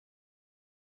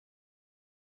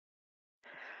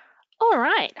All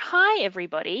right. Hi,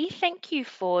 everybody. Thank you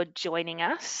for joining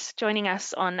us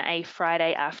on a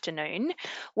Friday afternoon.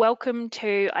 Welcome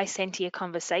to Isentia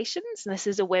Conversations. This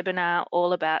is a webinar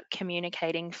all about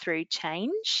communicating through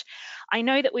change. I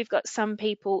know that we've got some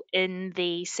people in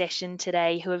the session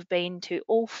today who have been to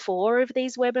all 4 of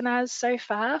these webinars so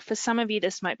far. For some of you,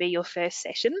 this might be your first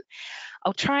session.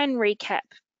 I'll try and recap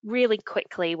really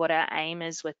quickly what our aim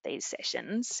is with these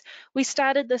sessions. We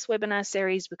started this webinar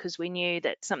series because we knew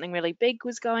that something really big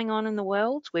was going on in the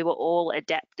world. We were all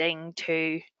adapting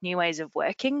to new ways of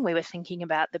working. We were thinking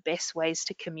about the best ways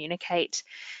to communicate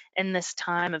in this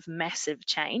time of massive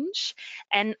change.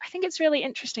 And I think it's really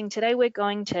interesting. Today we're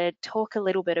going to talk a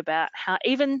little bit about how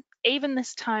even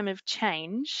this time of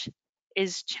change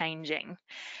is changing.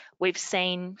 We've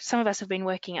seen some of us have been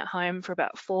working at home for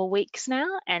about 4 weeks now,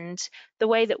 and the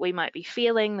way that we might be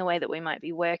feeling, the way that we might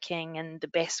be working, and the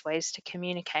best ways to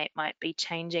communicate might be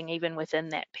changing even within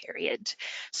that period.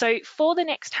 So for the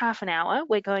next half an hour,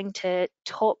 we're going to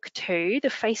talk to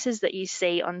the faces that you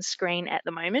see on screen at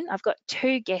the moment. I've got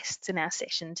 2 guests in our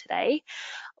session today.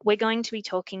 We're going to be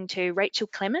talking to Rachel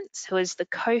Clements, who is the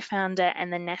co-founder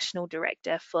and the national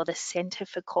director for the Centre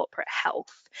for Corporate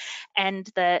Health. And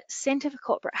the Centre for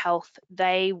Corporate Health,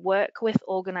 they work with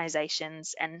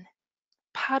organisations, and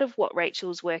part of what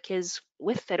Rachel's work is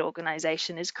with that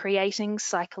organisation is creating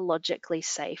psychologically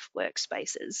safe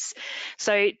workspaces.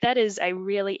 So that is a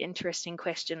really interesting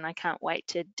question. I can't wait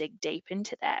to dig deep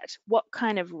into that. What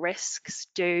kind of risks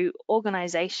do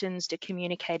organisations, do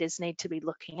communicators need to be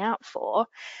looking out for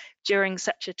during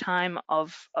such a time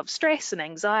of stress and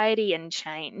anxiety and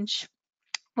change?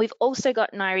 We've also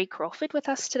got Ngaire Crawford with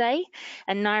us today,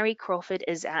 and Ngaire Crawford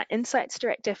is our Insights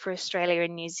Director for Australia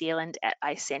and New Zealand at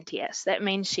Isentia. So that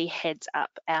means she heads up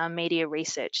our Media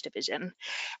Research Division.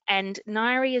 And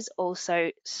Ngaire is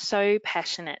also so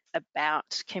passionate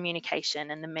about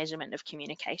communication and the measurement of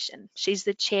communication. She's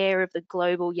the chair of the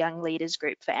Global Young Leaders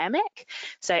Group for AMAC.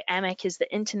 So AMAC is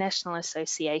the International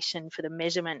Association for the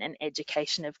Measurement and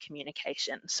Education of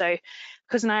Communication. So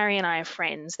because Ngaire and I are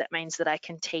friends, that means that I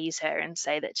can tease her and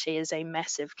say that she is a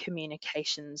massive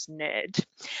communications nerd.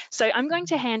 So I'm going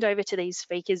to hand over to these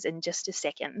speakers in just a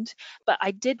second, but I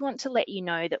did want to let you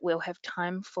know that we'll have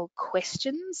time for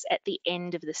questions at the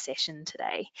end of the session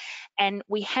today. And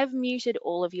we have muted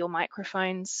all of your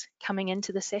microphones coming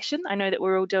into the session. I know that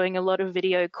we're all doing a lot of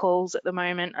video calls at the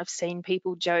moment. I've seen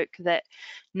people joke that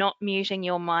not muting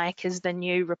your mic is the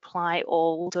new reply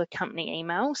all to a company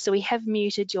email. So we have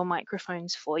muted your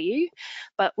microphones for you,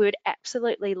 but we would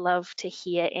absolutely love to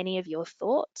hear any of your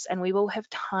thoughts, and we will have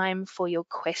time for your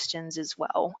questions as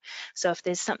well. So if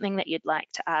there's something that you'd like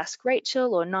to ask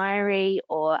Rachel or Ngaire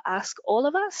or ask all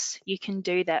of us, you can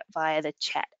do that via the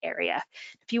chat area.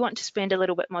 If you want to spend a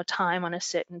little bit more time on a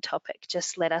certain topic,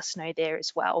 just let us know there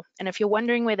as well. And if you're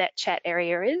wondering where that chat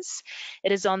area is,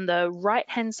 it is on the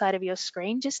right-hand side of your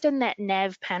screen, just in that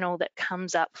nav panel that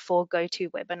comes up for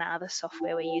GoToWebinar, the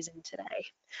software we're using today.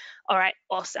 All right,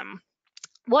 awesome.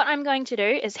 What I'm going to do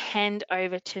is hand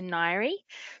over to Ngaire.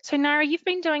 So Ngaire, you've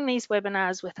been doing these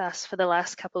webinars with us for the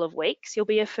last couple of weeks. You'll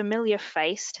be a familiar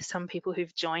face to some people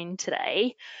who've joined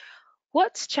today.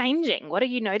 What's changing? What are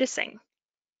you noticing?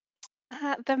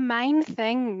 The main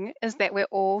thing is that we're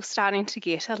all starting to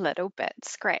get a little bit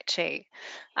scratchy,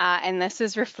 and this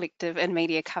is reflective in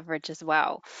media coverage as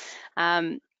well.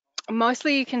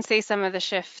 Mostly you can see some of the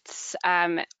shifts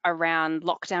around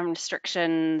lockdown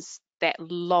restrictions, that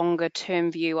longer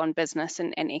term view on business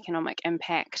and economic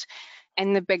impact,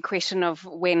 and the big question of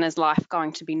when is life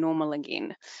going to be normal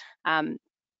again.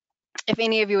 If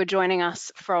any of you are joining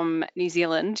us from New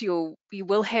Zealand, you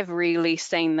will have really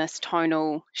seen this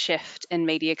tonal shift in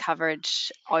media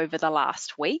coverage over the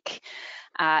last week,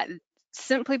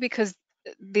 simply because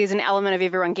there's an element of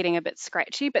everyone getting a bit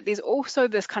scratchy, but there's also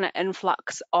this kind of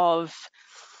influx of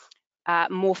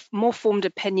more formed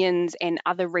opinions and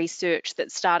other research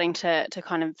that's starting to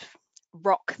kind of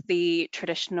rock the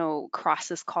traditional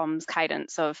crisis comms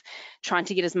cadence of trying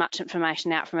to get as much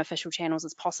information out from official channels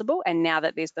as possible. And now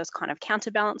that there's those kind of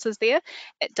counterbalances there,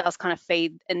 it does kind of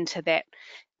feed into that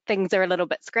things are a little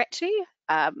bit scratchy,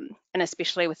 and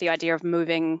especially with the idea of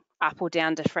moving up or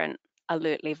down different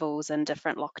alert levels and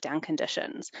different lockdown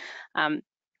conditions.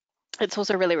 It's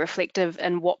also really reflective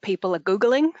in what people are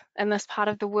Googling in this part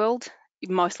of the world.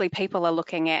 Mostly people are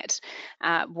looking at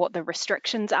what the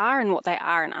restrictions are and what they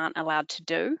are and aren't allowed to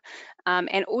do,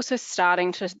 and also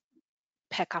starting to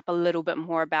pick up a little bit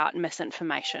more about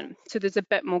misinformation. So there's a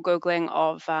bit more Googling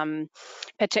of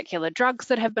particular drugs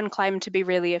that have been claimed to be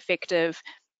really effective,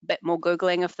 a bit more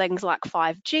Googling of things like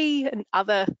 5G and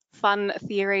other fun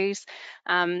theories.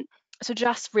 So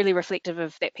just really reflective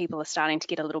of that people are starting to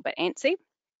get a little bit antsy.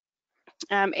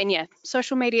 And yeah,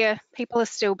 social media, people are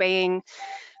still being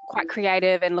quite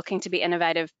creative and looking to be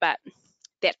innovative, but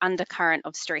that undercurrent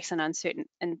of stress and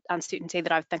uncertainty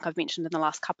that I think I've mentioned in the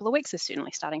last couple of weeks is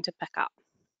certainly starting to pick up.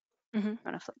 Mm-hmm. I'm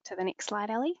going to flip to the next slide,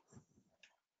 Ellie.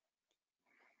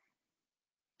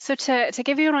 So to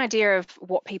give you an idea of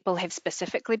what people have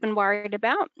specifically been worried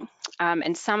about,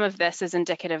 and some of this is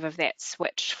indicative of that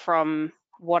switch from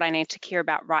what I need to care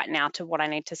about right now to what I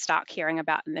need to start caring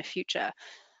about in the future.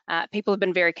 People have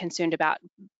been very concerned about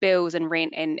bills and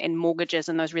rent and mortgages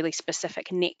and those really specific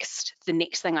the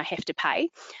next thing I have to pay.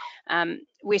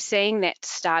 We're seeing that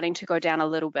starting to go down a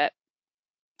little bit.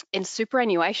 And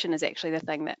superannuation is actually the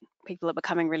thing that people are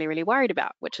becoming really, really worried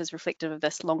about, which is reflective of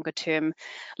this longer term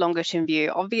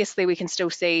view. Obviously, we can still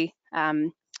see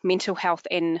mental health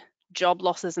and job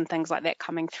losses and things like that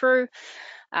coming through.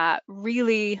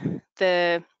 Really,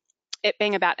 it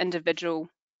being about individual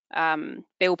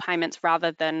bill payments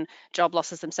rather than job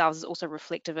losses themselves is also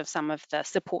reflective of some of the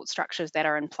support structures that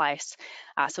are in place.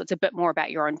 So it's a bit more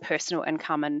about your own personal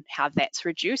income and how that's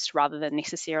reduced rather than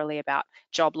necessarily about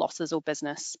job losses or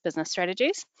business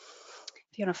strategies.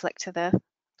 If you want to flick to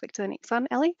the next one,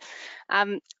 Ellie.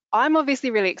 I'm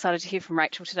obviously really excited to hear from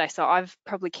Rachel today, so I've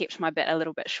probably kept my bit a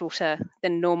little bit shorter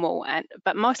than normal,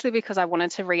 but mostly because I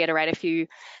wanted to reiterate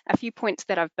a few points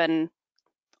that I've been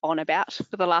on about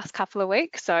for the last couple of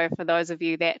weeks. So for those of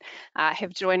you that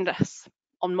have joined us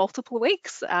on multiple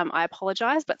weeks, I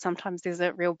apologise, but sometimes there's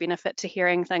a real benefit to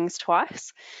hearing things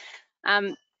twice.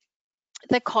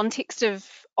 The context of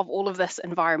all of this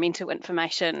environmental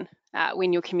information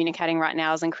when you're communicating right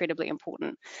now is incredibly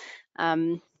important.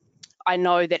 I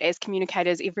know that as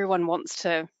communicators, everyone wants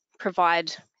to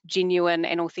provide genuine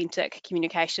and authentic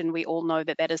communication. We all know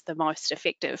that that is the most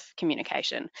effective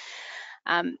communication.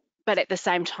 But at the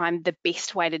same time, the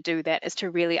best way to do that is to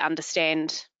really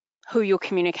understand who you're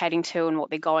communicating to and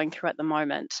what they're going through at the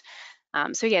moment.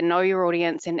 So yeah, know your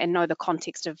audience and know the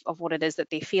context of what it is that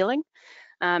they're feeling.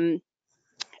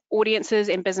 Audiences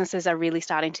and businesses are really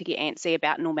starting to get antsy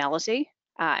about normality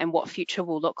and what future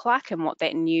will look like and what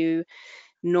that new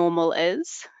normal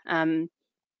is. And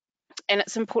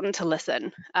it's important to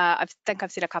listen. I think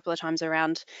I've said a couple of times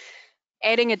around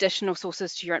adding additional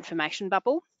sources to your information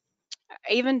bubble.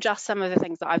 Even just some of the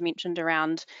things that I've mentioned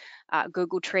around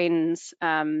Google Trends,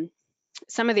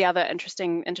 some of the other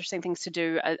interesting things to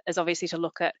do is obviously to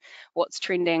look at what's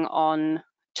trending on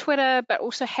Twitter, but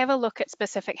also have a look at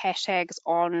specific hashtags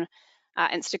on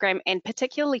Instagram and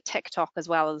particularly TikTok as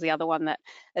well as the other one that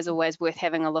is always worth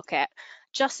having a look at,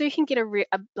 just so you can get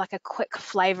a quick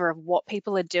flavour of what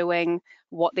people are doing,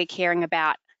 what they're caring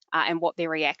about, and what they're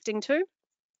reacting to.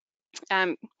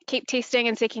 Keep testing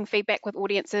and seeking feedback with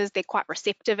audiences. They're quite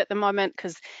receptive at the moment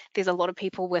because there's a lot of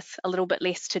people with a little bit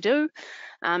less to do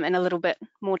and a little bit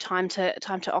more time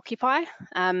to occupy.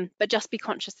 But just be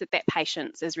conscious that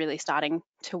patience is really starting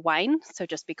to wane. So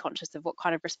just be conscious of what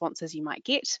kind of responses you might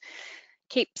get.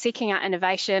 Keep seeking out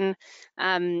innovation.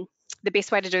 The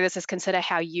best way to do this is consider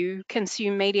how you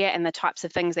consume media and the types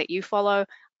of things that you follow.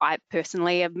 I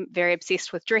personally am very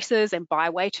obsessed with dresses and buy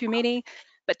way too many.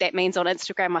 But that means on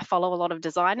Instagram, I follow a lot of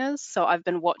designers. So I've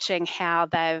been watching how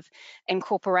they've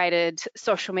incorporated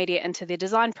social media into their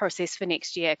design process for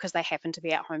next year because they happen to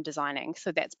be at home designing.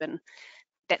 So that's been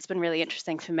really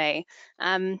interesting for me.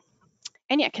 And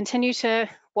yeah, continue to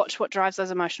watch what drives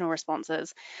those emotional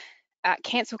responses.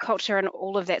 Cancel culture and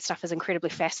all of that stuff is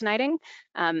incredibly fascinating.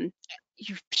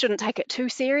 You shouldn't take it too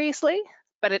seriously,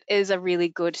 but it is a really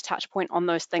good touch point on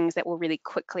those things that will really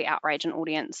quickly outrage an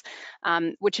audience,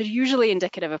 which is usually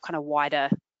indicative of kind of wider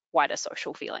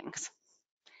social feelings.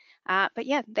 But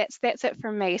yeah, that's it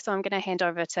from me. So I'm going to hand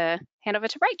over to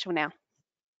Rachel now.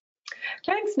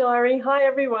 Thanks, Ngaire. Hi,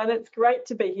 everyone. It's great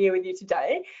to be here with you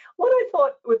today. What I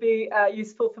thought would be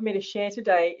useful for me to share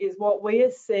today is what we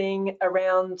are seeing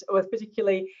around, or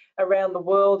particularly around the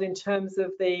world, in terms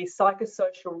of the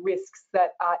psychosocial risks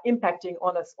that are impacting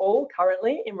on us all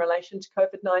currently in relation to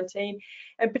COVID-19,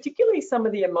 and particularly some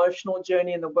of the emotional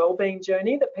journey and the wellbeing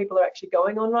journey that people are actually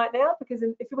going on right now. Because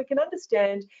if we can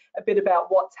understand a bit about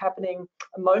what's happening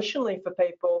emotionally for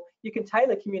people, you can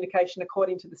tailor communication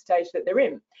according to the stage that they're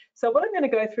in. So what I'm going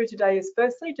to go through today is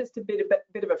firstly just a bit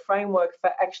of a framework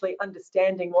for actually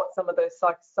understanding what some of those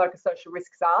psychosocial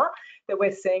risks are that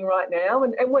we're seeing right now,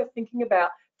 and we're thinking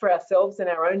about for ourselves and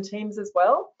our own teams as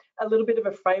well. A little bit of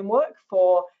a framework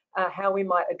for how we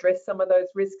might address some of those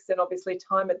risks, and obviously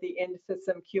time at the end for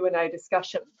some Q&A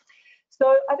discussion.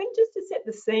 So I think just to set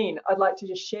the scene, I'd like to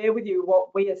just share with you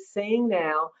what we are seeing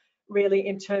now really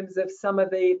in terms of some of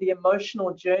the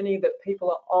emotional journey that people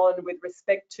are on with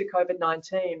respect to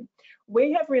COVID-19.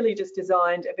 We have really just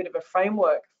designed a bit of a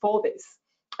framework for this,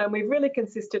 and we've really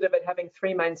consisted of it having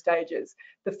 3 main stages.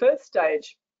 The first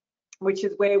stage, which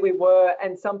is where we were,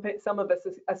 and some of us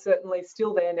are certainly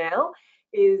still there now,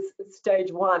 is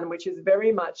stage 1, which is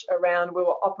very much around we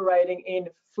were operating in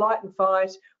flight and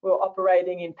fight, we were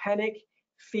operating in panic,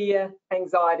 fear,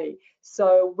 anxiety.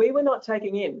 So we were not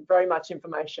taking in very much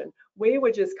information. We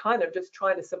were just kind of just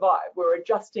trying to survive. We were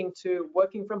adjusting to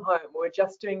working from home. We were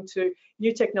adjusting to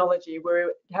new technology. We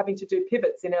were having to do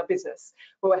pivots in our business.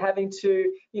 We were having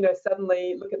to,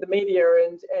 suddenly look at the media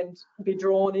and be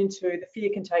drawn into the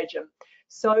fear contagion.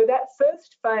 So that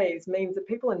first phase means that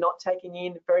people are not taking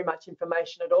in very much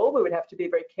information at all. We would have to be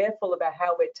very careful about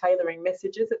how we're tailoring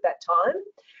messages at that time.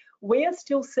 We are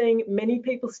still seeing many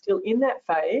people still in that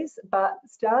phase, but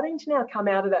starting to now come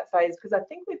out of that phase, because I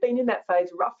think we've been in that phase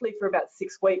roughly for about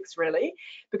 6 weeks, really,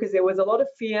 because there was a lot of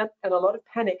fear and a lot of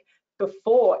panic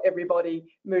before everybody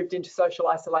moved into social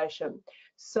isolation.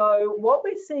 So what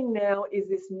we're seeing now is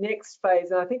this next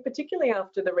phase, and I think particularly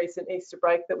after the recent Easter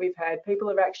break that we've had, people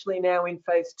are actually now in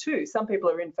phase 2. Some people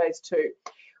are in phase 2,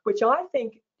 which I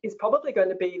think is probably going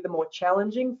to be the more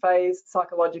challenging phase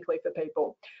psychologically for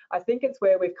people. I think it's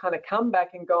where we've kind of come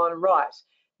back and gone, right,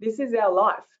 this is our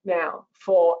life now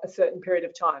for a certain period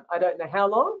of time. I don't know how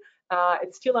long.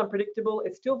 It's still unpredictable.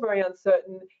 It's still very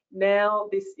uncertain. Now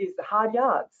this is the hard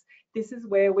yards. This is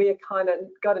where we are kind of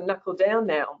got to knuckle down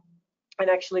now. And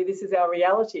actually, this is our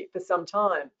reality for some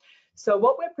time. So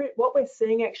what we're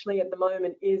seeing actually at the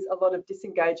moment is a lot of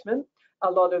disengagement,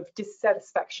 a lot of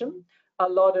dissatisfaction, a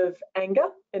lot of anger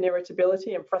and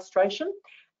irritability and frustration,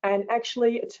 and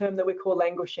actually a term that we call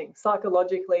languishing.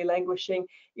 Psychologically, languishing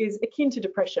is akin to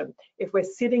depression. If we're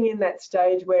sitting in that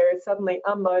stage where it's suddenly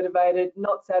unmotivated,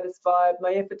 not satisfied,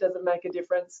 my effort doesn't make a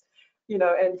difference,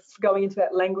 and going into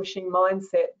that languishing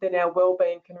mindset, then our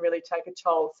well-being can really take a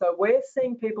toll. So we're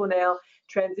seeing people now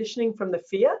transitioning from the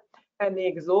fear and the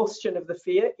exhaustion of the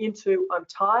fear into I'm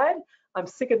tired, I'm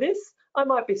sick of this. I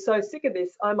might be so sick of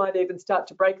this, I might even start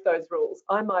to break those rules.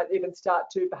 I might even start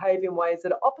to behave in ways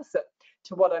that are opposite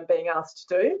to what I'm being asked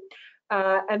to do.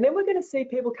 And then we're going to see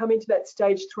people come into that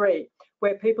stage 3,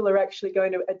 where people are actually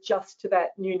going to adjust to that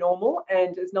new normal.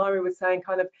 And as Ngaire was saying,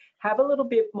 kind of have a little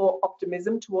bit more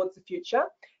optimism towards the future,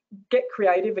 get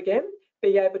creative again,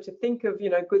 be able to think of,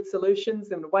 good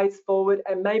solutions and ways forward,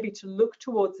 and maybe to look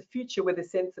towards the future with a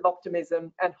sense of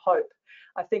optimism and hope.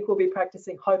 I think we'll be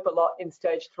practicing hope a lot in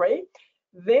stage 3.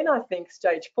 Then I think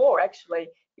stage 4 actually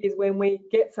is when we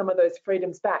get some of those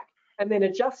freedoms back, and then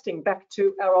adjusting back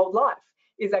to our old life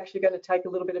is actually going to take a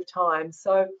little bit of time.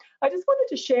 So I just wanted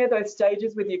to share those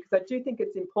stages with you, because I do think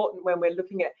it's important when we're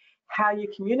looking at how you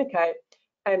communicate,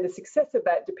 and the success of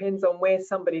that depends on where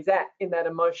somebody's at in that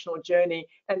emotional journey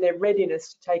and their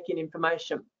readiness to take in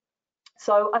information.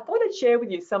 So I thought I'd share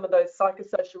with you some of those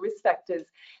psychosocial risk factors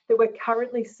that we're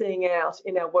currently seeing out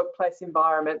in our workplace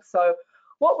environment. So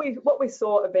what we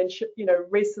saw eventually,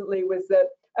 recently was that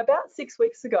about 6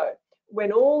 weeks ago,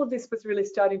 when all of this was really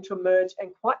starting to emerge and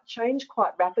change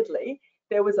quite rapidly,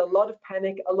 there was a lot of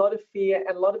panic, a lot of fear,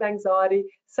 and a lot of anxiety.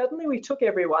 Suddenly we took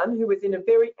everyone who was in a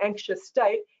very anxious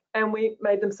state and we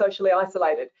made them socially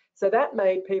isolated. So that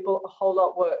made people a whole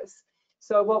lot worse.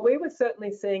 So what we were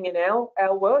certainly seeing in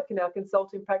our work, in our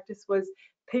consulting practice, was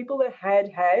people that had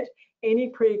any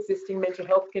pre-existing mental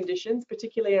health conditions,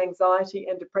 particularly anxiety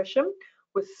and depression,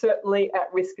 was certainly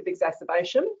at risk of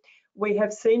exacerbation. We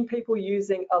have seen people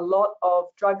using a lot of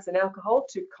drugs and alcohol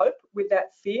to cope with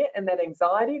that fear and that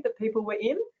anxiety that people were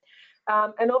in.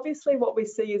 And obviously what we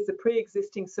see is the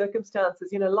pre-existing circumstances.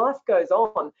 Life goes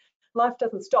on. Life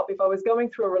doesn't stop. If I was going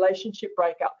through a relationship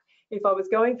breakup, if I was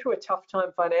going through a tough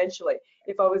time financially,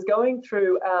 if I was going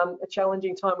through a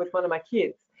challenging time with one of my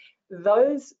kids,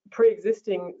 those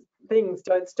pre-existing things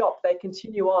don't stop. They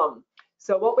continue on.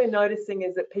 So what we're noticing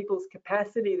is that people's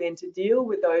capacity then to deal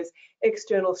with those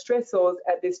external stressors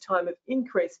at this time of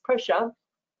increased pressure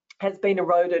has been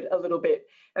eroded a little bit,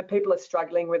 and people are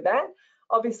struggling with that.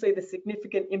 Obviously, the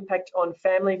significant impact on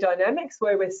family dynamics,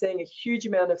 where we're seeing a huge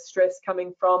amount of stress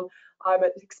coming from, I'm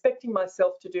expecting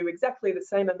myself to do exactly the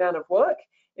same amount of work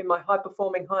in my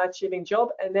high-performing, high-achieving job,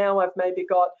 and now I've maybe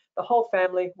got the whole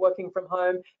family working from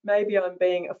home. Maybe I'm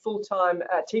being a full-time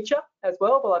teacher as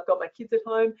well while I've got my kids at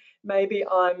home. Maybe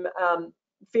I'm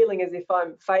feeling as if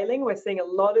I'm failing. We're seeing a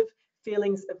lot of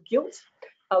feelings of guilt,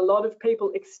 a lot of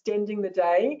people extending the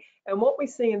day. And what we're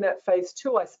seeing in that phase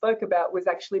 2 I spoke about was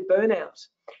actually burnout.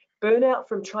 Burnout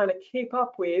from trying to keep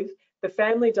up with the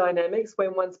family dynamics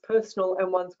when one's personal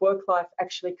and one's work life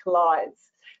actually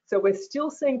collides. So we're still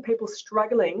seeing people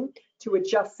struggling to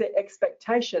adjust their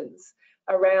expectations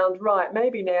around, right,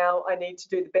 maybe now I need to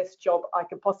do the best job I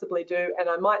can possibly do, and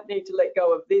I might need to let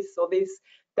go of this or this.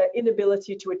 That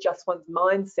inability to adjust one's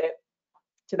mindset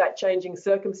to that changing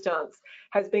circumstance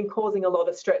has been causing a lot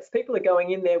of stress. People are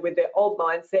going in there with their old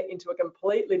mindset into a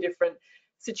completely different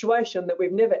situation that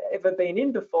we've never ever been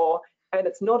in before, and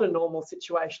it's not a normal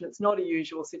situation, it's not a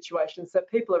usual situation, so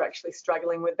people are actually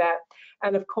struggling with that.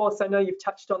 And of course, I know you've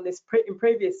touched on this in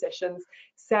previous sessions,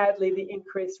 sadly the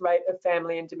increased rate of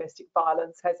family and domestic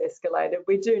violence has escalated.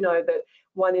 We do know that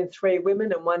 1 in 3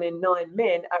 women and 1 in 9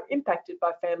 men are impacted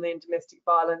by family and domestic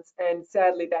violence, and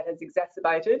sadly that has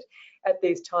exacerbated at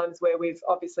these times where we've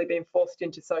obviously been forced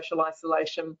into social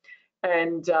isolation,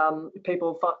 and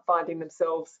people finding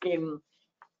themselves in,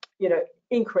 you know,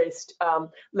 increased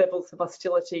levels of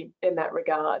hostility in that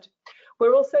regard.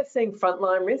 We're also seeing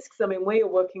frontline risks. I mean, we are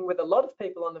working with a lot of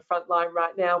people on the front line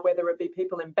right now, whether it be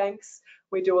people in banks.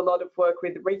 We do a lot of work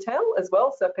with retail as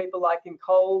well, so people like in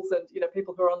Coles and, you know,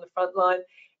 people who are on the front line.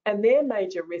 And their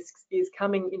major risks is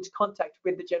coming into contact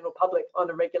with the general public on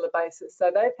a regular basis.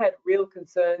 So they've had real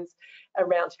concerns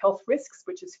around health risks,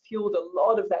 which has fueled a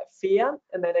lot of that fear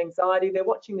and that anxiety. They're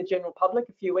watching the general public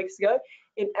a few weeks ago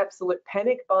in absolute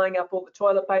panic, buying up all the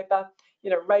toilet paper, you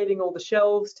know, raiding all the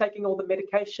shelves, taking all the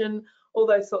medication, all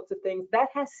those sorts of things. That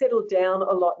has settled down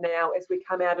a lot now as we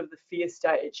come out of the fear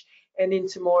stage and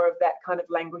into more of that kind of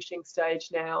languishing stage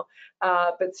now.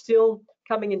 But still,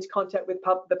 coming into contact with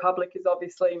the public is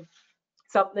obviously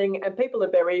something, and people are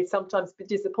very sometimes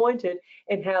disappointed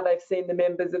in how they've seen the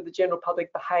members of the general public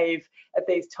behave at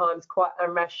these times, quite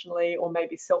irrationally or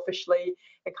maybe selfishly,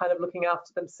 and kind of looking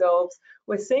after themselves.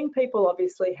 We're seeing people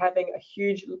obviously having a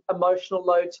huge emotional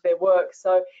load to their work.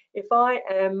 So if I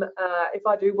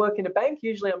do work in a bank,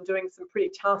 usually I'm doing some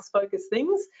pretty task-focused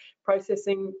things,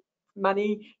 processing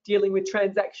money, dealing with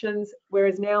transactions,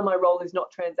 whereas now my role is not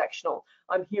transactional.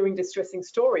 I'm hearing distressing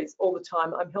stories all the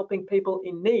time. I'm helping people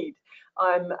in need.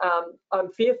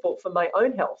 I'm fearful for my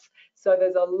own health. So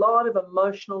there's a lot of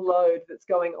emotional load that's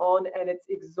going on, and it's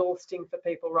exhausting for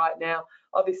people right now.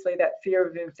 Obviously, that fear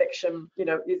of infection, you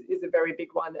know, is a very big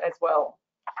one as well.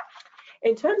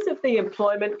 In terms of the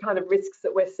employment kind of risks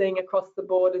that we're seeing across the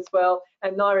board as well,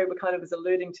 and Ngaire kind of was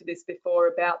alluding to this before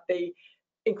about the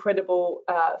incredible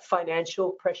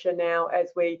financial pressure now as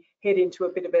we head into a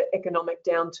bit of an economic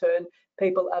downturn.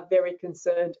 People are very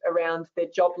concerned around their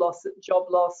job loss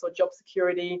or job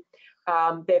security,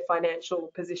 their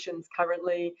financial positions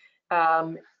currently,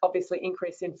 obviously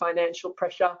increase in financial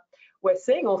pressure. We're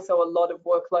seeing also a lot of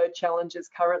workload challenges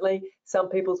currently. Some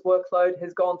people's workload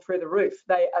has gone through the roof.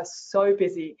 They are so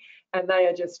busy and they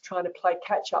are just trying to play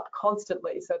catch up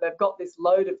constantly. So they've got this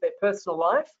load of their personal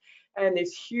life and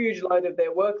this huge load of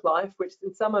their work life, which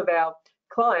in some of our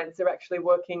clients are actually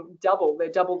working double. They're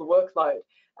double the workload,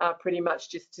 pretty much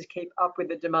just to keep up with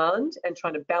the demand, and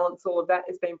trying to balance all of that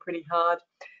has been pretty hard.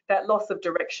 That loss of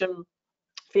direction,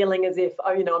 feeling as if,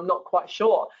 oh, you know, I'm not quite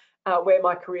sure where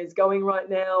my career is going right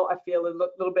now. I feel a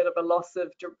little bit of a loss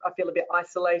of, I feel a bit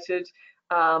isolated,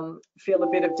 feel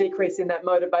a bit of decrease in that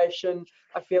motivation.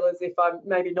 I feel as if I'm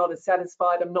maybe not as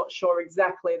satisfied. I'm not sure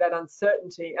exactly, that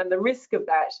uncertainty. And the risk of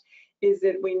that is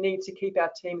that we need to keep our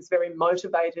teams very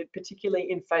motivated, particularly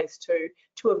in phase 2,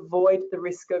 to avoid the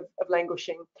risk of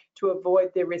languishing, to avoid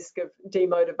the risk of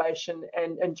demotivation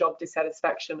and job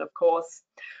dissatisfaction, of course.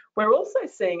 We're also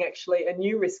seeing actually a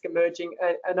new risk emerging,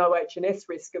 an OH&S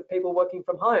risk of people working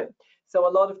from home. So a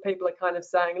lot of people are kind of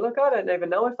saying, look, I don't even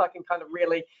know if I can kind of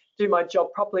really do my job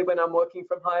properly when I'm working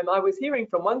from home. I was hearing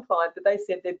from one client that they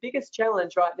said their biggest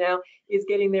challenge right now is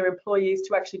getting their employees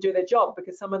to actually do their job,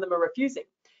 because some of them are refusing.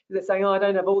 They're saying, oh, I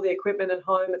don't have all the equipment at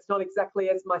home. It's not exactly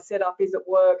as my setup is at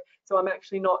work. So I'm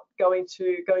actually not going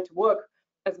to work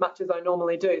as much as I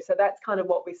normally do. So that's kind of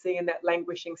what we see in that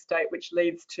languishing state, which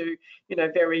leads to, you know,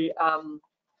 very,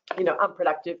 you know,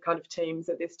 unproductive kind of teams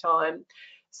at this time.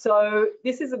 So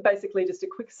this is basically just a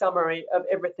quick summary of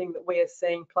everything that we are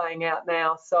seeing playing out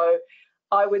now. So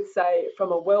I would say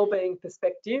from a wellbeing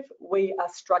perspective, we are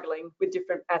struggling with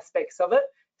different aspects of it.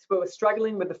 So we were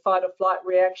struggling with the fight or flight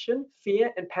reaction,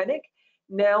 fear and panic.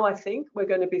 Now I think we're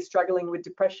going to be struggling with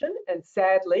depression, and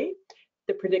sadly,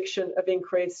 the prediction of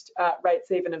increased rates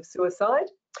even of suicide.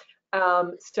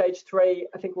 Stage 3,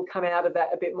 I think we'll come out of that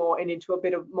a bit more and into a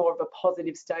bit of more of a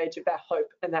positive stage of that hope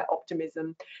and that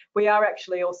optimism. We are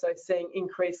actually also seeing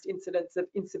increased incidents of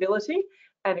incivility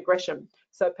and aggression.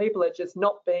 So people are just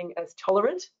not being as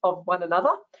tolerant of one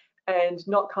another, and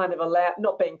not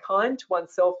being kind to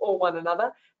oneself or one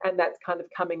another, and that's kind of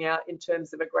coming out in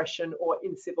terms of aggression or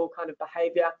incivil kind of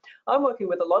behaviour. I'm working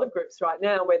with a lot of groups right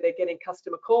now where they're getting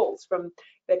customer calls from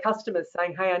their customers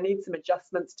saying, hey, I need some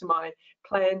adjustments to my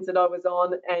plans that I was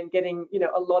on, and getting, you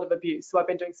know, a lot of abuse. So I've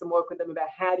been doing some work with them about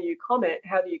how do you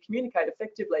communicate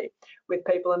effectively with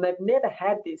people, and they've never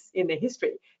had this in their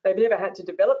history. They've never had to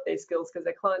develop these skills because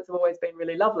their clients have always been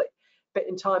really lovely. But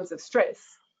in times of stress,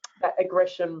 that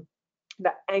aggression,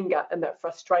 that anger and that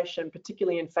frustration,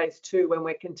 particularly in phase 2 when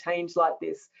we're contained like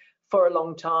this for a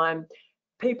long time,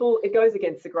 it goes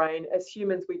against the grain. As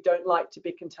humans, we don't like to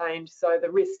be contained, so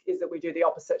the risk is that we do the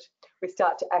opposite. We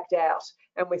start to act out,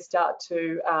 and we start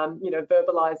to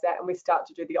verbalize that, and we start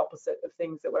to do the opposite of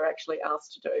things that we're actually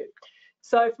asked to do.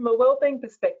 So from a wellbeing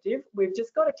perspective, we've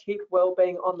just got to keep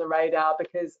wellbeing on the radar,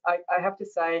 because I have to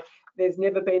say there's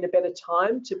never been a better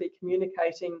time to be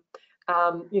communicating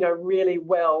really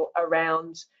well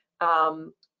around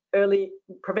early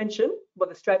prevention, what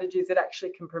the strategies that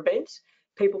actually can prevent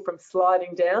people from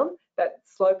sliding down that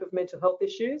slope of mental health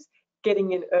issues,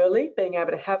 getting in early, being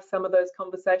able to have some of those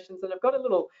conversations. And I've got a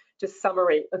little just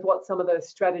summary of what some of those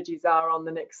strategies are on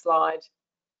the next slide.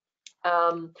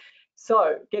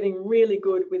 So getting really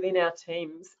good within our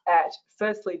teams at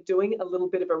firstly doing a little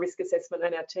bit of a risk assessment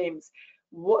in our teams.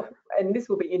 And this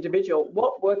will be individual,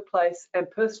 what workplace and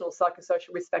personal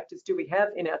psychosocial risk factors do we have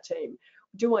in our team?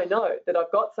 Do I know that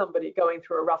I've got somebody going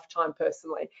through a rough time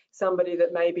personally, somebody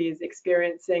that maybe is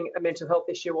experiencing a mental health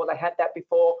issue, or they had that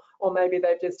before, or maybe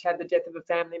they've just had the death of a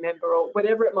family member, or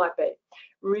whatever it might be.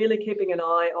 Really keeping an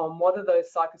eye on what are those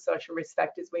psychosocial risk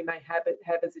factors we may have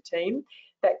as a team.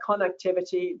 That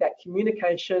connectivity, that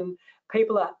communication,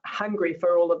 people are hungry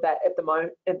for all of that at the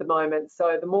moment.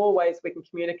 So the more ways we can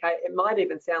communicate, it might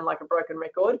even sound like a broken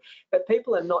record, but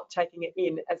people are not taking it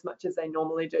in as much as they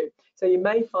normally do. So you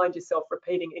may find yourself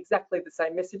repeating exactly the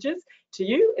same messages. To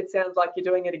you, it sounds like you're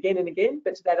doing it again and again,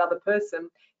 but to that other person,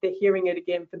 they're hearing it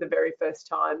again for the very first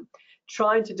time.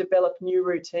 Trying to develop new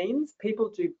routines. People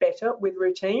do better with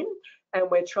routine,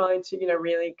 and we're trying to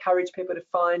really encourage people to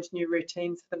find new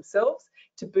routines for themselves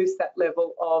to boost that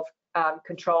level of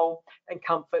control and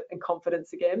comfort and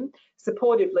confidence again.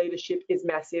 Supportive leadership is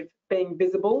massive. Being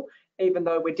visible, even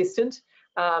though we're distant,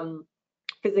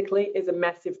 physically is a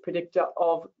massive predictor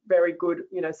of very good,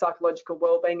 psychological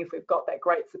well-being. If we've got that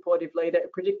great supportive leader,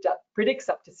 it predicts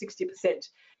up to 60%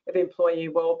 of employee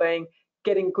well-being.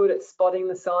 Getting good at spotting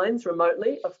the signs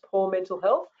remotely of poor mental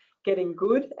health. Getting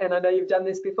good, and I know you've done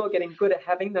this before, getting good at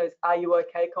having those "Are you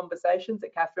okay?" conversations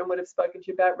that Catherine would have spoken to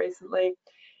you about recently.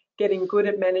 Getting good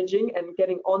at managing and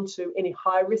getting onto any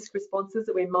high-risk responses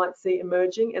that we might see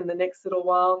emerging in the next little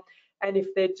while. And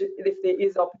if there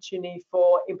is opportunity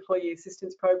for employee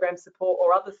assistance program support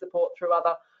or other support through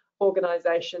other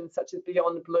organisations such as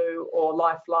Beyond Blue or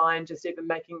Lifeline, just even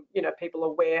making people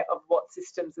aware of what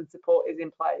systems and support is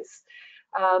in place.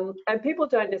 And people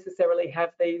don't necessarily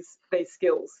have these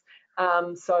skills.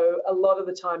 So a lot of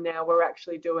the time now we're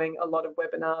actually doing a lot of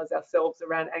webinars ourselves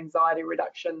around anxiety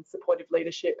reduction, supportive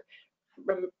leadership,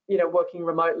 working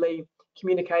remotely,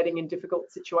 communicating in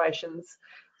difficult situations.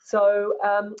 So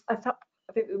I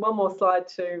think there's one more slide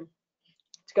to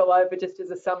go over just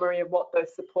as a summary of what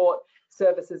those support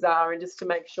services are, and just to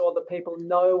make sure that people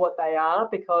know what they are,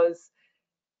 because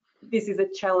this is a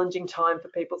challenging time for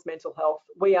people's mental health.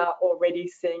 We are already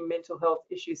seeing mental health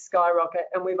issues skyrocket,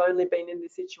 and we've only been in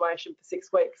this situation for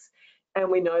 6 weeks, and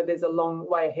we know there's a long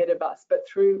way ahead of us. But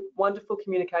through wonderful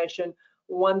communication,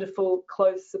 wonderful,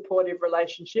 close, supportive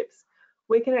relationships,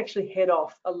 we can actually head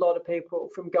off a lot of people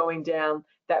from going down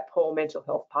that poor mental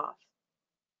health path.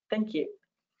 Thank you.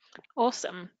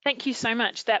 Awesome. Thank you so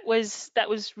much. That was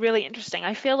really interesting.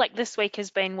 I feel like this week has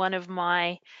been one of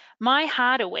my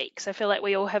harder weeks. I feel like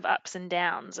we all have ups and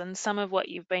downs, and some of what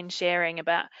you've been sharing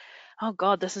about, oh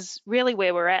God, this is really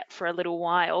where we're at for a little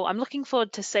while. I'm looking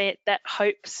forward to see that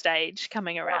hope stage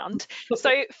coming around.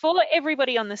 So for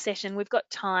everybody on the session, we've got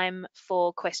time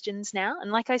for questions now.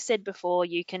 And like I said before,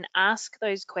 you can ask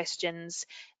those questions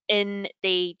in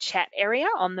the chat area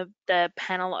on the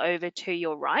panel over to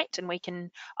your right,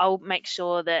 and I'll make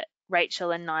sure that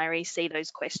Rachel and Ngaire see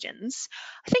those questions.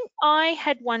 I think I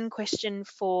had one question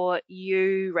for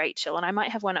you, Rachel, and I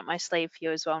might have one up my sleeve for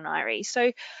you as well, Ngaire.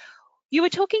 So you were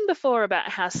talking before about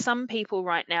how some people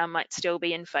right now might still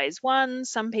be in phase 1,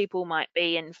 some people might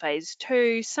be in phase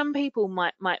 2, some people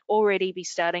might already be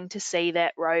starting to see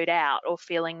that road out or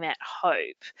feeling that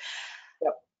hope.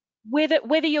 Yep.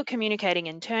 whether you're communicating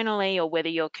internally or whether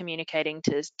you're communicating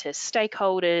to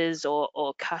stakeholders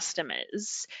or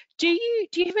customers, do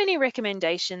you have any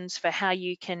recommendations for how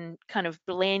you can kind of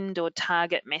blend or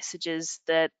target messages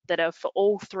that are for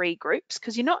all three groups?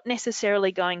 Because you're not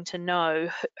necessarily going to know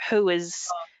who is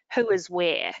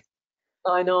where.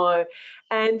 I know,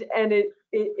 and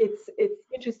it's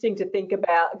interesting to think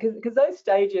about because those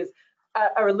stages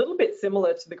are a little bit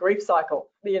similar to the grief cycle,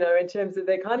 you know, in terms of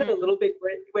they're kind of a little bit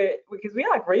where because we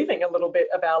are grieving a little bit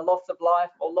of our loss of life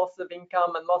or loss of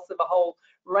income and loss of a whole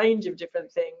range of different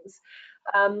things.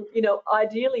 You know,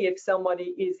 ideally, if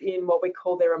somebody is in what we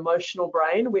call their emotional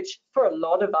brain, which for a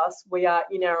lot of us, we are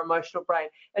in our emotional brain,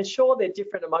 and sure, they're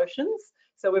different emotions.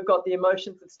 So we've got the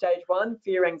emotions of stage 1,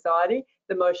 fear, anxiety,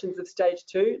 the emotions of stage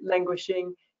 2,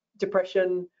 languishing,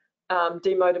 depression,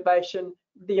 demotivation,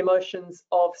 the emotions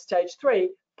of stage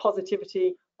 3,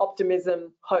 positivity,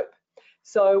 optimism, hope.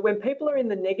 So when people are in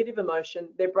the negative emotion,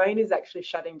 their brain is actually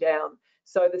shutting down.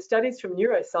 So the studies from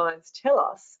neuroscience tell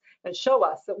us and show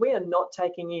us that we are not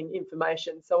taking in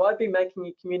information. So I'd be making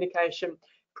your communication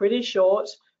pretty short,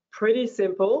 pretty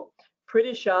simple,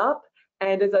 pretty sharp.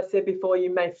 And as I said before,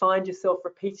 you may find yourself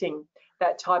repeating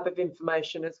that type of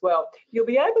information as well. You'll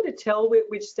be able to tell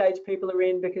which stage people are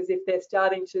in because if they're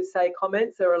starting to say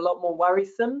comments that are a lot more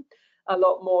worrisome, a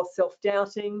lot more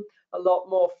self-doubting, a lot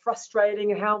more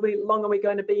frustrating, how long are we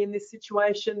going to be in this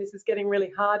situation? This is getting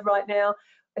really hard right now.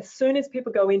 As soon as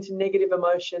people go into negative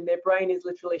emotion, their brain is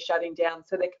literally shutting down.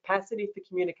 So their capacity for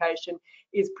communication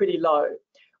is pretty low.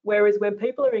 Whereas when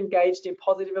people are engaged in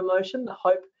positive emotion, the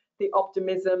hope, the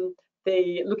optimism,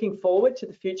 the looking forward to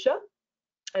the future,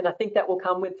 and I think that will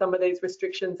come when some of these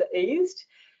restrictions are eased,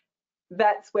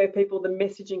 that's where people, the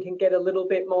messaging can get a little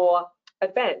bit more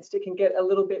advanced. It can get a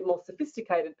little bit more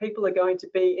sophisticated. People are going to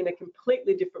be in a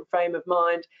completely different frame of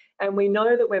mind. And we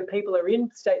know that when people are in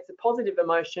states of positive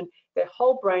emotion, their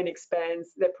whole brain expands,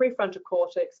 their prefrontal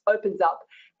cortex opens up,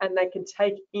 and they can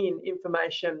take in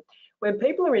information. When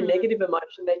people are in negative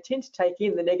emotion, they tend to take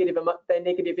in their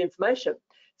negative information.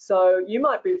 So you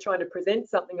might be trying to present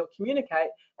something or communicate,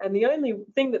 and the only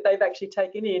thing that they've actually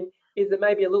taken in is that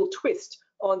maybe a little twist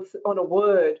on a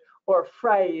word or a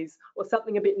phrase or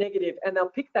something a bit negative, and they'll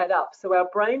pick that up. So our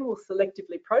brain will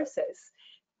selectively process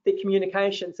the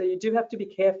communication. So you do have to be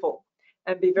careful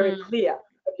and be very clear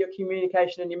of your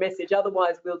communication and your message.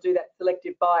 Otherwise, we'll do that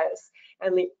selective bias.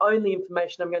 And the only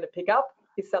information I'm going to pick up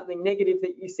is something negative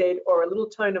that you said, or a little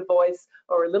tone of voice,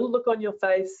 or a little look on your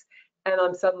face, and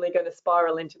I'm suddenly going to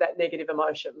spiral into that negative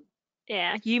emotion.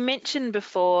 Yeah, you mentioned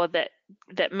before that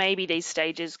maybe these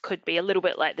stages could be a little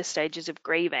bit like the stages of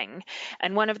grieving.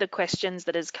 And one of the questions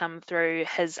that has come through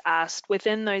has asked,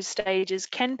 within those stages,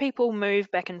 can people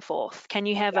move back and forth? Can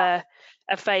you have a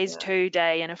phase 2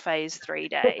 day and a phase 3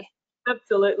 day?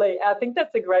 Absolutely. I think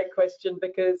that's a great question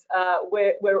because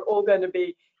we're all going to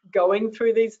be going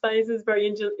through these phases very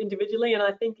individually, and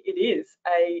I think it is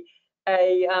a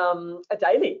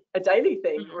daily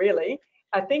thing, really.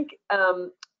 I think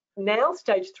now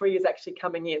stage 3 is actually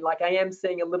coming in. Like, I am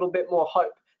seeing a little bit more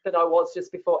hope than I was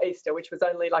just before Easter, which was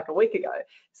only like a week ago.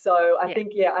 So I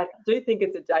think, I do think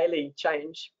it's a daily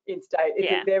change in state. It's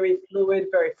a very fluid,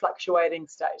 very fluctuating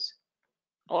state.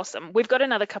 Awesome. We've got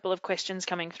another couple of questions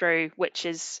coming through, which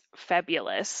is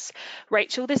fabulous.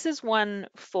 Rachel, this is one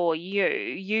for you.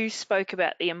 You spoke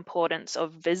about the importance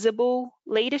of visible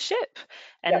leadership,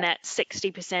 and that's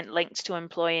 60% linked to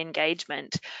employee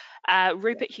engagement.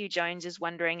 Rupert Hugh Jones is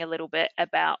wondering a little bit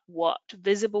about what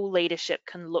visible leadership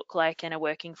can look like in a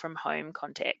working from home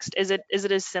context. Is it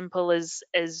as simple as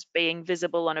being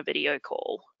visible on a video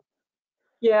call?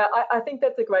 Yeah, I think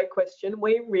that's a great question.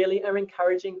 We really are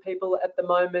encouraging people at the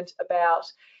moment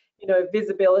about,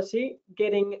 visibility,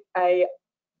 getting a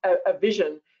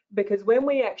vision, because when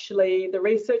we actually, the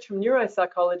research from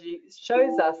neuropsychology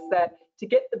shows us that to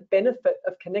get the benefit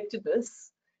of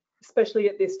connectedness, especially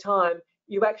at this time,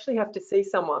 you actually have to see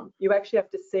someone. You actually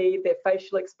have to see their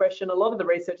facial expression. A lot of the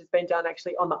research has been done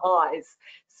actually on the eyes.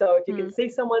 So if you can see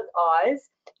someone's eyes,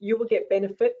 you will get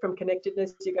benefit from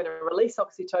connectedness. You're going to release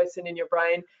oxytocin in your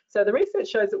brain. So the research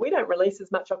shows that we don't release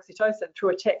as much oxytocin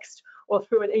through a text or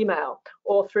through an email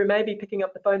or through maybe picking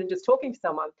up the phone and just talking to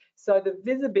someone. So the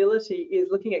visibility is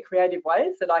looking at creative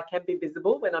ways that I can be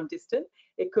visible when I'm distant.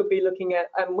 It could be looking at,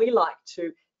 and we like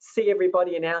to see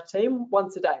everybody in our team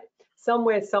once a day.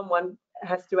 Somewhere someone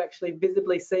has to actually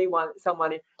visibly see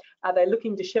someone. Are they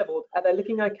looking disheveled? Are they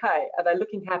looking okay? Are they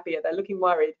looking happy? Are they looking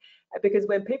worried? Because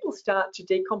when people start to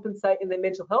decompensate in their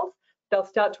mental health, they'll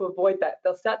start to avoid that.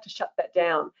 They'll start to shut that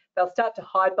down. They'll start to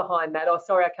hide behind that. Oh,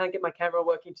 sorry, I can't get my camera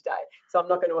working today, so I'm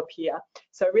not going to appear.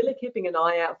 So really keeping an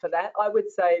eye out for that. I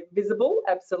would say visible,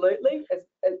 absolutely,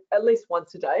 at least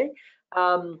once a day,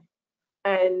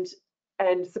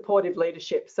 and supportive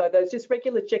leadership. So those just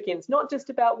regular check-ins, not just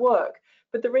about work,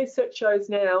 but the research shows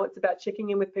now it's about checking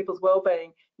in with people's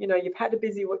well-being. You know, you've had a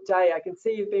busy day. I can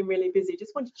see you've been really busy.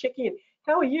 Just want to check in.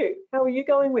 How are you? How are you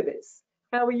going with this?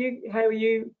 How are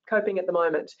you coping at the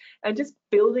moment? And just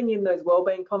building in those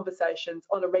well-being conversations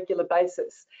on a regular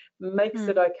basis makes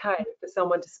it okay for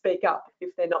someone to speak up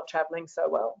if they're not traveling so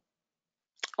well.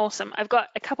 Awesome. I've got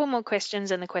a couple more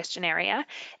questions in the question area.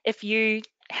 If you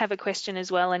have a question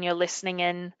as well and you're listening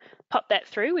in, pop that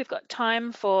through. We've got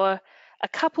time for a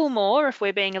couple more if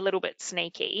we're being a little bit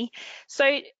sneaky.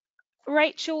 So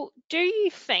Rachel, do you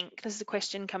think, this is a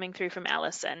question coming through from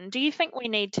Alison, do you think we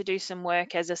need to do some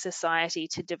work as a society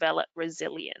to develop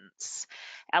resilience?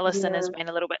 Alison has been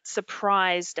a little bit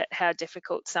surprised at how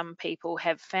difficult some people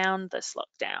have found this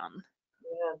lockdown.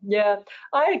 Yeah,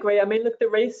 I agree. I mean, look, the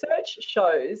research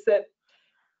shows that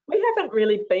we haven't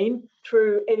really been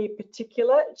through any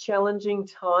particular challenging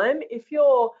time. If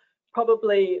you're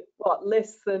probably,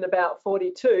 less than about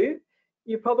 42,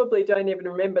 you probably don't even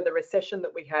remember the recession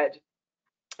that we had,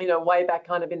 you know, way back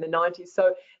kind of in the 90s.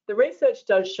 So the research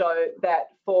does show that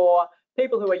for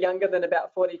people who are younger than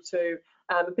about 42,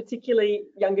 particularly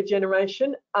younger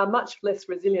generation, are much less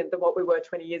resilient than what we were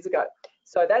 20 years ago.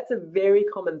 So that's a very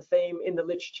common theme in the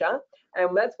literature.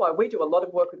 And that's why we do a lot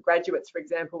of work with graduates, for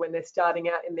example, when they're starting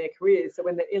out in their careers. So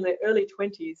when they're in their early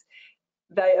 20s,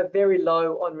 they are very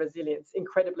low on resilience,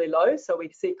 incredibly low. So we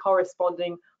see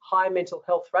corresponding high mental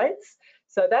health rates.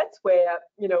 So that's where,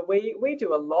 you know, we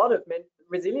do a lot of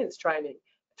resilience training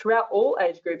throughout all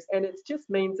age groups. And it just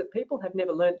means that people have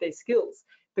never learned these skills,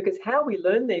 because how we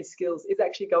learn these skills is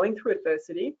actually going through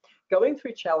adversity, going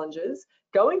through challenges,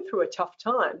 going through a tough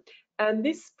time. And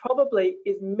this probably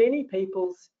is many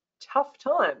people's tough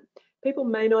time. People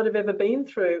may not have ever been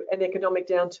through an economic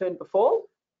downturn before.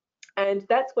 And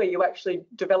that's where you actually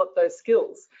develop those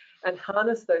skills and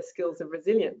harness those skills of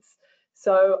resilience.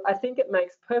 So I think it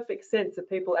makes perfect sense of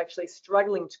people actually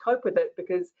struggling to cope with it,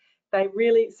 because they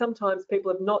really, sometimes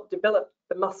people have not developed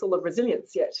the muscle of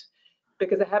resilience yet,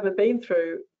 because they haven't been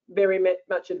through very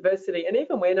much adversity. And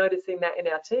even we're noticing that in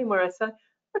our team, where I say,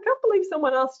 I can't believe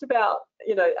someone asked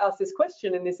this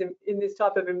question in this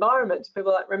type of environment.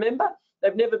 People are like, remember,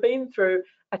 they've never been through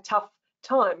a tough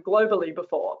time globally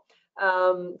before.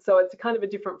 So it's a kind of a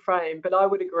different frame, but I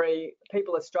would agree,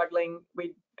 people are struggling.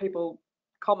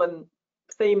 Common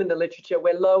theme in the literature,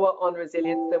 we're lower on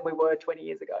resilience than we were 20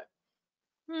 years ago.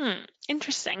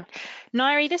 Interesting.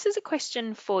 Ngaire, this is a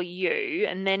question for you,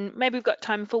 and then maybe we've got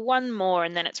time for one more,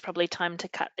 and then it's probably time to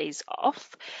cut these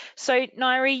off. So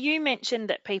Ngaire, you mentioned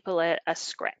that people are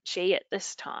scratchy at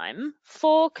this time.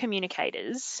 For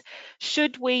communicators,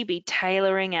 should we be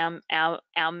tailoring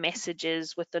our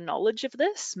messages with the knowledge of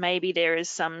this? Maybe there is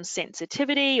some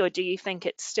sensitivity, or do you think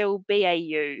it's still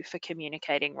BAU for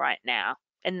communicating right now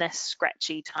in this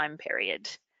scratchy time period?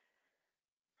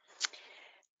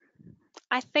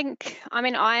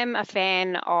 I'm a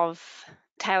fan of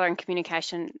tailoring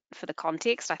communication for the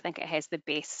context. I think it has the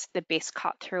best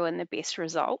cut through and the best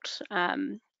result.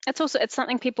 It's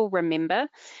something people remember.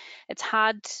 It's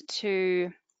hard to,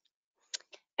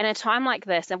 in a time like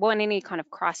this, and in any kind of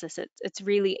crisis, it's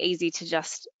really easy to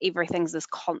just, everything's this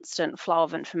constant flow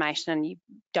of information and you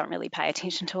don't really pay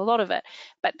attention to a lot of it.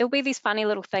 But there'll be these funny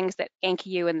little things that anchor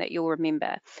you and that you'll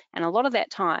remember. And a lot of the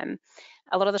time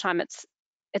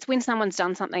it's when someone's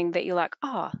done something that you're like,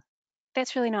 oh,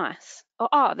 that's really nice, or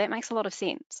oh, that makes a lot of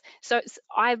sense. So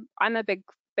I'm a big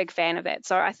fan of that.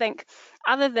 So I think,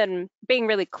 other than being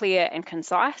really clear and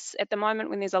concise at the moment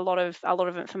when there's a lot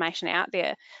of information out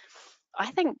there,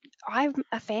 I think I'm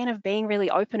a fan of being really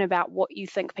open about what you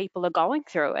think people are going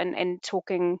through, and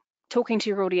talking to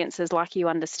your audiences like you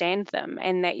understand them,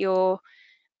 and that you're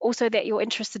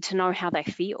interested to know how they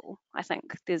feel. I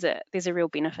think there's a real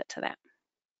benefit to that.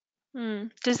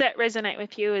 Does that resonate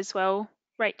with you as well,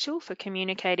 Rachel, for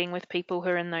communicating with people who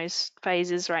are in those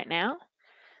phases right now?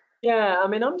 Yeah, I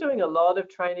mean, I'm doing a lot of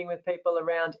training with people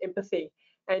around empathy,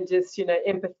 and just,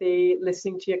 empathy,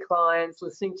 listening to your clients,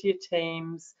 listening to your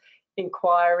teams,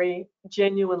 inquiry,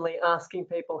 genuinely asking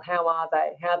people how are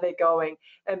they, how they're going,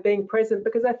 and being present.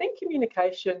 Because I think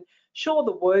communication, sure,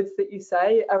 the words that you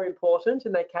say are important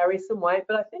and they carry some weight,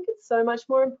 but I think it's so much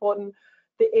more important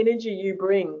the energy you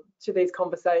bring to these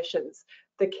conversations,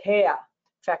 the care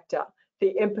factor,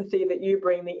 the empathy that you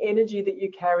bring, the energy that you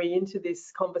carry into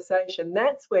this conversation,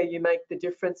 that's where you make the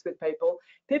difference with people.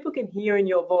 People can hear in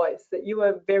your voice that you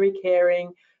are very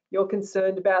caring, you're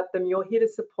concerned about them, you're here to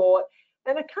support.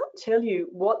 And I can't tell you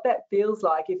what that feels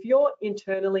like. If you're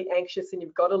internally anxious and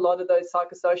you've got a lot of those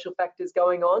psychosocial factors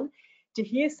going on, to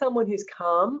hear someone who's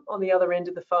calm on the other end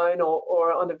of the phone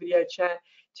or on a video chat,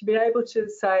 to be able to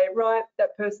say, right,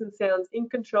 that person sounds in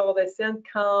control, they sound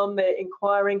calm, they're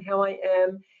inquiring how I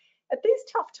am. At these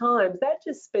tough times, that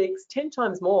just speaks 10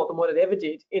 times more than what it ever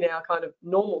did in our kind of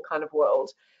normal kind of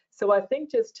world. So I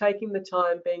think just taking the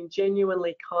time, being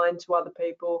genuinely kind to other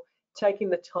people, taking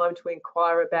the time to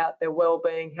inquire about their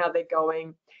well-being, how they're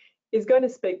going, is going to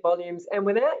speak volumes. And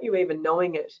without you even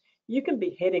knowing it, you can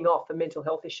be heading off a mental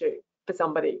health issue for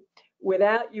somebody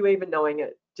without you even knowing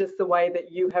it. Just the way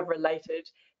that you have related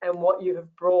and what you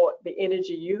have brought, the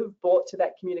energy you have brought to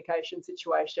that communication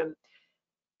situation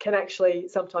can actually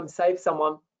sometimes save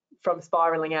someone from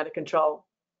spiraling out of control.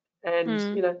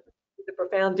 And, you know, it's a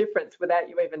profound difference without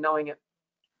you even knowing it.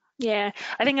 Yeah,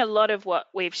 I think a lot of what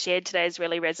we've shared today has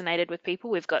really resonated with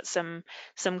people. We've got some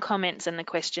comments in the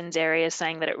questions area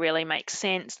saying that it really makes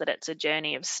sense, that it's a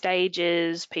journey of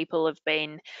stages. People have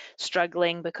been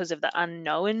struggling because of the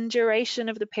unknown duration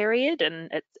of the period, and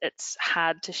it's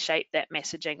hard to shape that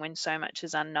messaging when so much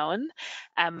is unknown.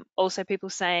 Also,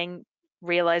 people saying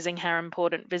realizing how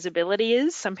important visibility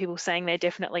is. Some people saying they're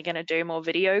definitely going to do more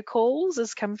video calls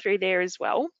has come through there as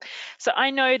well. So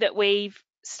I know that we've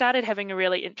started having a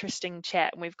really interesting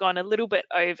chat, and we've gone a little bit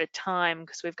over time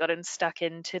because we've gotten stuck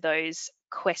into those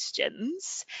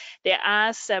questions. There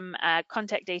are some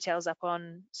contact details up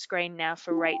on screen now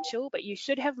for Rachel, but you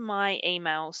should have my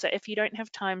email. So if you don't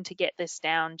have time to get this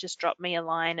down, just drop me a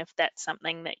line if that's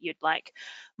something that you'd like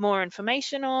more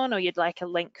information on, or you'd like a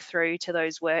link through to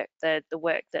those the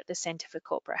work that the Centre for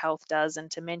Corporate Health does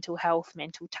into mental health,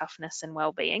 mental toughness and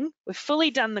wellbeing. We've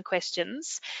fully done the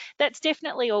questions. That's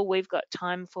definitely all we've got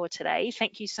time for today.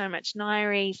 Thank you so much,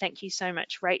 Ngaire. Thank you so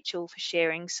much, Rachel, for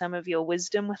sharing some of your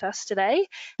wisdom with us today.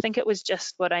 I think it was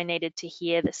just what I needed to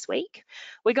hear this week.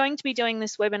 We're going to be doing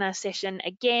this webinar session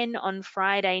again on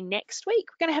Friday next week.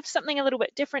 We're going to have something a little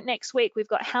bit different next week. We've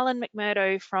got Helen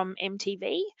McMurdo from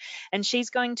MTV, and she's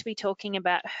going to be talking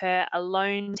about her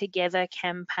Alone Together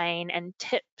campaign and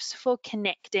tips for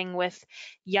connecting with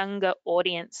younger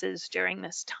audiences during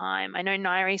this time. I know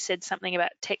Ngaire said something about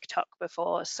TikTok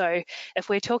before, so if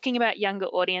we're talking about younger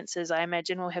audiences, I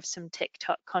imagine we'll have some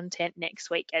TikTok content next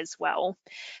week as well.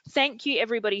 Thank you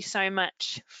everybody so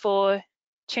much for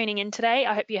tuning in today.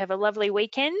 I hope you have a lovely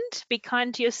weekend. Be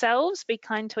kind to yourselves, be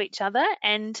kind to each other,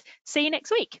 and see you next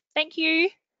week. Thank you.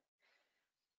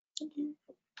 Thank you.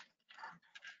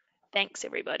 Thanks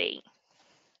everybody.